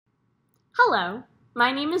Hello, my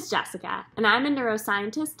name is Jessica, and I'm a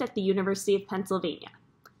neuroscientist at the University of Pennsylvania.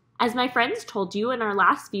 As my friends told you in our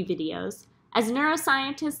last few videos, as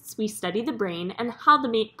neuroscientists, we study the brain and how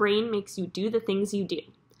the brain makes you do the things you do,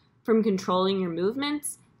 from controlling your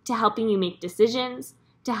movements, to helping you make decisions,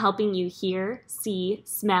 to helping you hear, see,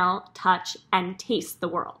 smell, touch, and taste the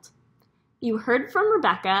world. You heard from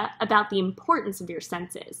Rebecca about the importance of your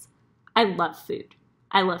senses. I love food.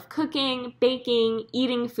 I love cooking, baking,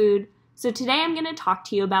 eating food. So today I'm going to talk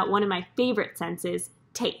to you about one of my favorite senses,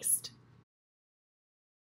 taste.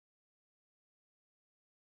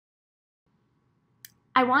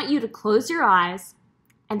 I want you to close your eyes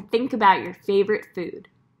and think about your favorite food.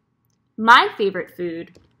 My favorite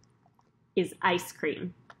food is ice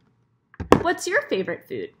cream. What's your favorite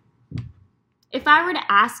food? If I were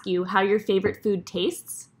to ask you how your favorite food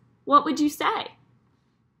tastes, what would you say?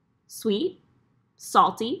 Sweet?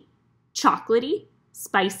 Salty? Chocolatey?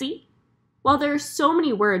 Spicy? While there are so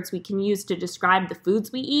many words we can use to describe the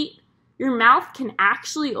foods we eat, your mouth can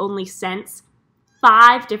actually only sense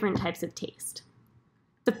 5 different types of taste.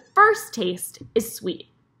 The first taste is sweet.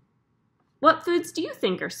 What foods do you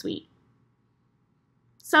think are sweet?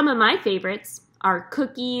 Some of my favorites are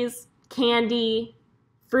cookies, candy,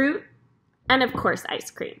 fruit, and of course ice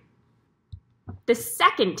cream. The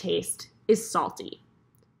second taste is salty.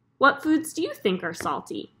 What foods do you think are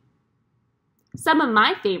salty? Some of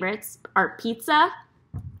my favorites are pizza,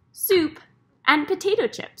 soup, and potato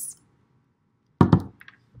chips.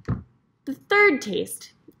 The third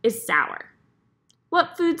taste is sour.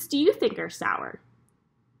 What foods do you think are sour?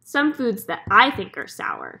 Some foods that I think are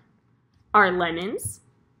sour are lemons,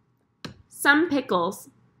 some pickles,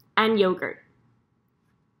 and yogurt.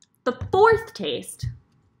 The fourth taste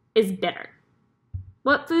is bitter.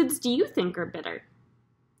 What foods do you think are bitter?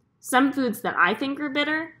 Some foods that I think are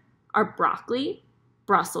bitter are broccoli,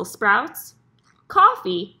 Brussels sprouts,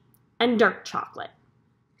 coffee, and dark chocolate.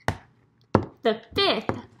 The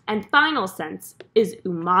fifth and final sense is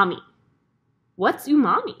umami. What's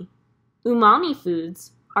umami? Umami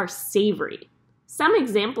foods are savory. Some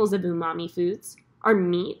examples of umami foods are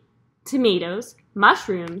meat, tomatoes,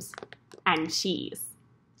 mushrooms, and cheese.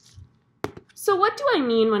 So what do I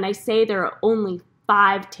mean when I say there are only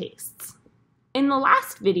 5 tastes? In the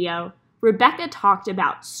last video, Rebecca talked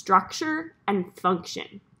about structure and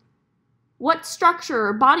function. What structure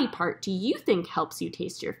or body part do you think helps you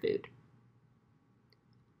taste your food?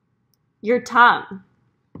 Your tongue.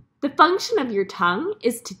 The function of your tongue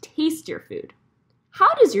is to taste your food.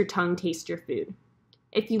 How does your tongue taste your food?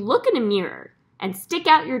 If you look in a mirror and stick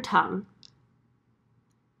out your tongue,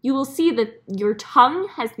 you will see that your tongue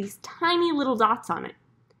has these tiny little dots on it.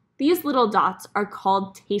 These little dots are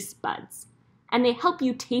called taste buds, and they help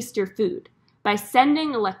you taste your food by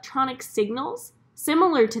sending electronic signals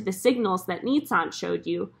similar to the signals that Nitsan showed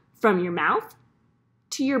you from your mouth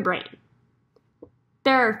to your brain.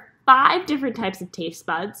 There are 5 different types of taste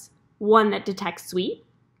buds, one that detects sweet,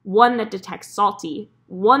 one that detects salty,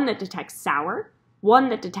 one that detects sour, one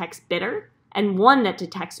that detects bitter, and one that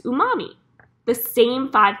detects umami, the same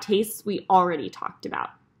 5 tastes we already talked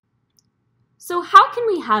about. So how can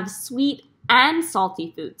we have sweet and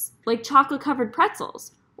salty foods, like chocolate-covered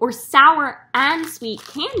pretzels, or sour and sweet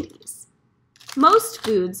candies? Most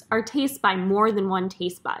foods are tasted by more than one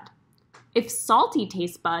taste bud. If salty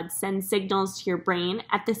taste buds send signals to your brain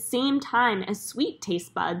at the same time as sweet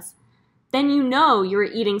taste buds, then you know you're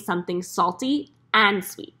eating something salty and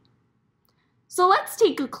sweet. So let's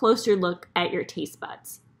take a closer look at your taste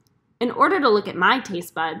buds. In order to look at my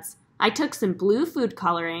taste buds, I took some blue food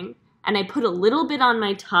coloring and I put a little bit on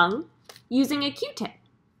my tongue using a Q-tip.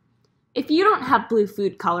 If you don't have blue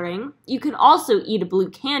food coloring, you could also eat a blue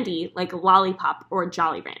candy like a lollipop or a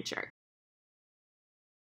Jolly Rancher.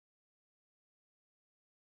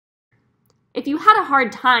 If you had a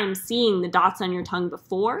hard time seeing the dots on your tongue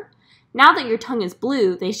before, now that your tongue is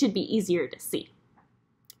blue, they should be easier to see.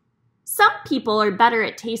 Some people are better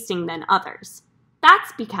at tasting than others.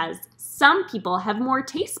 That's because some people have more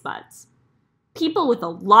taste buds. People with a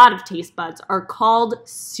lot of taste buds are called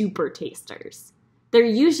super tasters. They're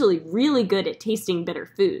usually really good at tasting bitter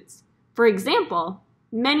foods. For example,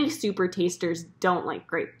 many super tasters don't like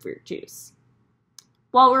grapefruit juice.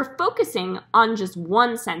 While we're focusing on just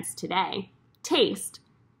one sense today, taste,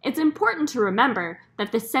 it's important to remember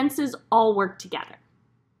that the senses all work together.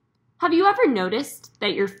 Have you ever noticed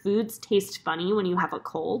that your foods taste funny when you have a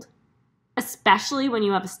cold? Especially when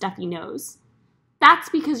you have a stuffy nose? That's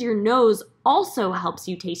because your nose also helps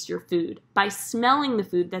you taste your food by smelling the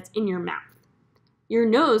food that's in your mouth. Your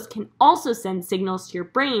nose can also send signals to your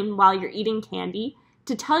brain while you're eating candy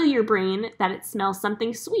to tell your brain that it smells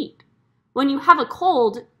something sweet, When you have a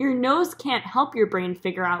cold, your nose can't help your brain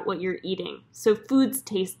figure out what you're eating, so foods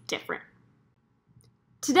taste different.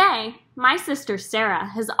 Today, my sister Sarah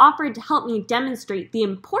has offered to help me demonstrate the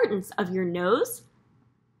importance of your nose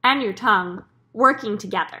and your tongue working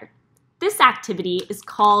together. This activity is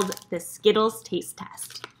called the Skittles Taste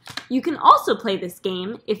Test. You can also play this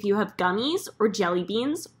game if you have gummies or jelly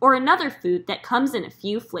beans or another food that comes in a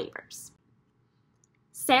few flavors.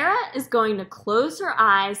 Sarah is going to close her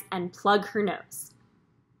eyes and plug her nose.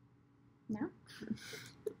 No.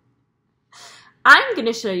 I'm going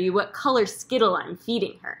to show you what color Skittle I'm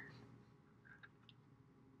feeding her.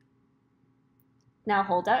 Now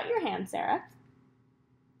hold out your hand, Sarah,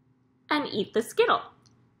 and eat the Skittle.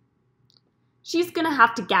 She's going to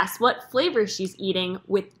have to guess what flavor she's eating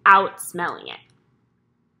without smelling it.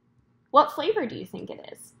 What flavor do you think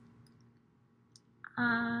it is?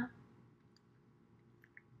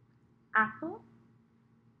 Apple?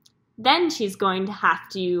 Then she's going to have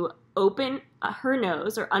to open her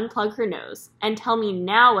nose or unplug her nose and tell me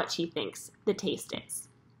now what she thinks the taste is.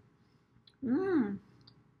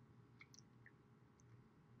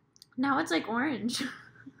 Now it's like orange.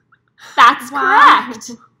 That's Wow.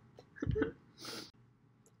 correct.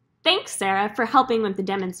 Thanks, Sarah, for helping with the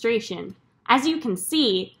demonstration. As you can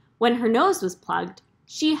see, when her nose was plugged,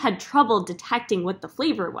 she had trouble detecting what the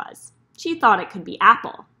flavor was. She thought it could be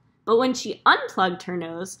apple. But when she unplugged her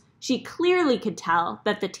nose, she clearly could tell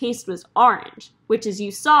that the taste was orange, which, as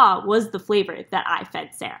you saw, was the flavor that I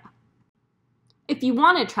fed Sarah. If you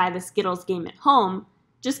want to try the Skittles game at home,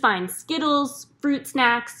 just find Skittles, fruit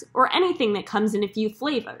snacks, or anything that comes in a few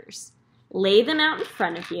flavors. Lay them out in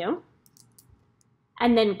front of you,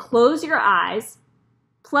 and then close your eyes,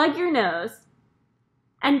 plug your nose,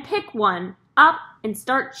 and pick one up and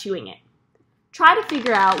start chewing it. Try to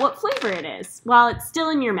figure out what flavor it is while it's still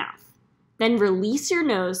in your mouth. Then release your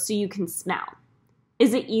nose so you can smell.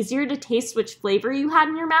 Is it easier to taste which flavor you had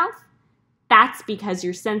in your mouth? That's because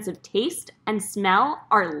your sense of taste and smell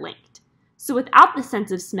are linked. So without the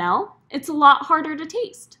sense of smell, it's a lot harder to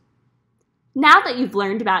taste. Now that you've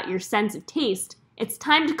learned about your sense of taste, it's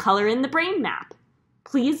time to color in the brain map.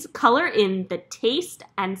 Please color in the taste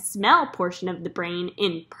and smell portion of the brain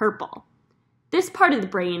in purple. This part of the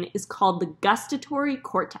brain is called the gustatory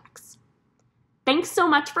cortex. Thanks so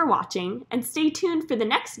much for watching, and stay tuned for the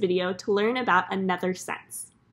next video to learn about another sense.